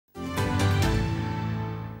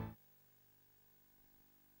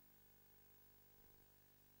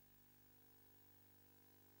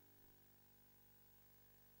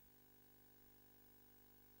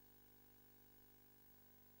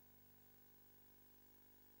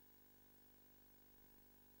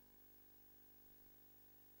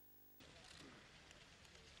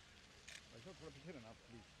थोड़ा पीछे रहना आप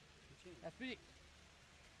प्लीज। SP ji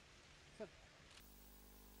sir.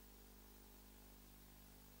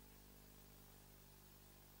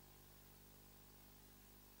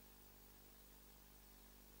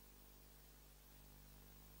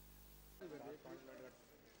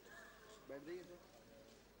 बैठ जाइए sir.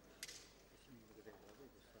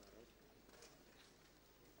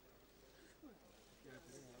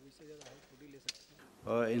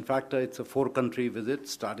 In fact, it's a four-country visit,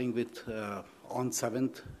 starting with on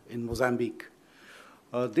 7th in Mozambique.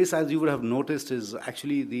 This, as you would have noticed, is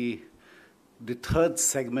actually the third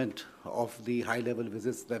segment of the high-level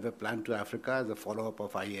visits that were planned to Africa as a follow-up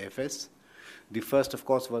of IAFS. The first, of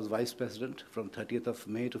course, was Vice President from 30th of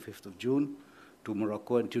May to 5th of June to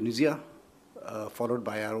Morocco and Tunisia, followed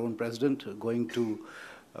by our own President going to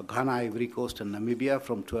Ghana, Ivory Coast, and Namibia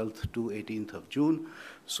from 12th to 18th of June.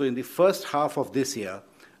 So in the first half of this year,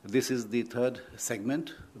 this is the third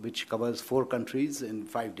segment, which covers 4 countries in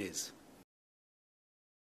 5 days.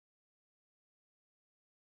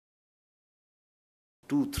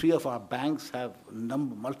 Three of our banks have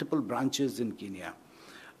multiple branches in Kenya.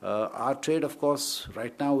 Our trade, of course,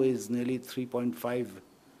 right now is nearly $3.5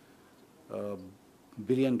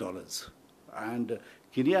 billion. And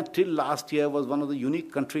Kenya, till last year, was one of the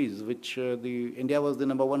unique countries which India was the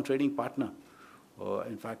 #1 trading partner.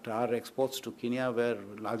 In fact, our exports to Kenya were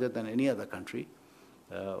larger than any other country.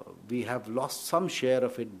 We have lost some share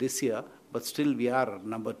of it this year, but still we are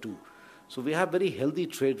 #2. So we have very healthy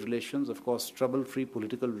trade relations, of course, trouble-free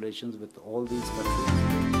political relations with all these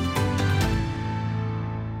countries.